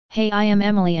Hey, I am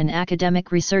Emily, an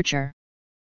academic researcher.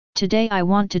 Today I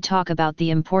want to talk about the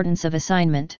importance of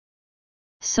assignment.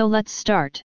 So let's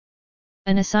start.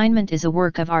 An assignment is a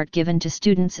work of art given to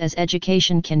students, as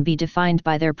education can be defined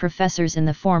by their professors in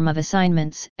the form of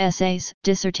assignments, essays,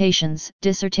 dissertations,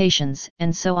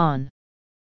 and so on.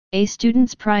 A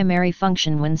student's primary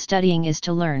function when studying is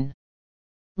to learn.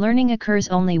 Learning occurs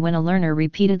only when a learner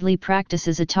repeatedly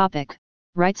practices a topic,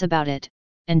 writes about it,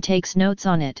 and takes notes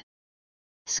on it.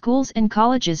 Schools and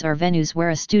colleges are venues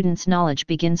where a student's knowledge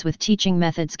begins with teaching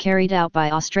methods carried out by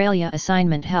Australia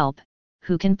Assignment Help,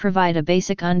 who can provide a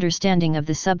basic understanding of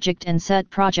the subject and set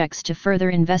projects to further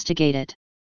investigate it.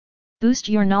 Boost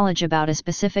your knowledge about a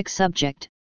specific subject.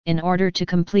 In order to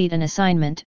complete an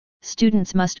assignment,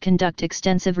 students must conduct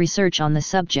extensive research on the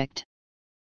subject.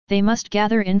 They must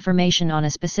gather information on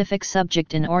a specific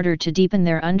subject in order to deepen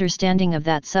their understanding of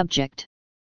that subject.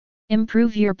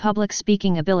 Improve your public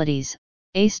speaking abilities.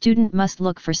 A student must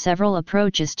look for several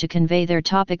approaches to convey their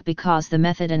topic because the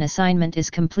method an assignment is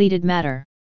completed matter.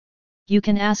 You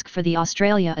can ask for the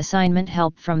Australia Assignment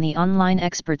Help from the online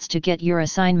experts to get your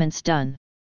assignments done.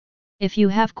 If you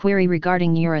have query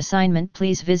regarding your assignment,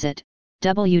 please visit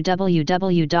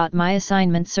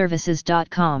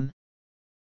www.myassignmentservices.com.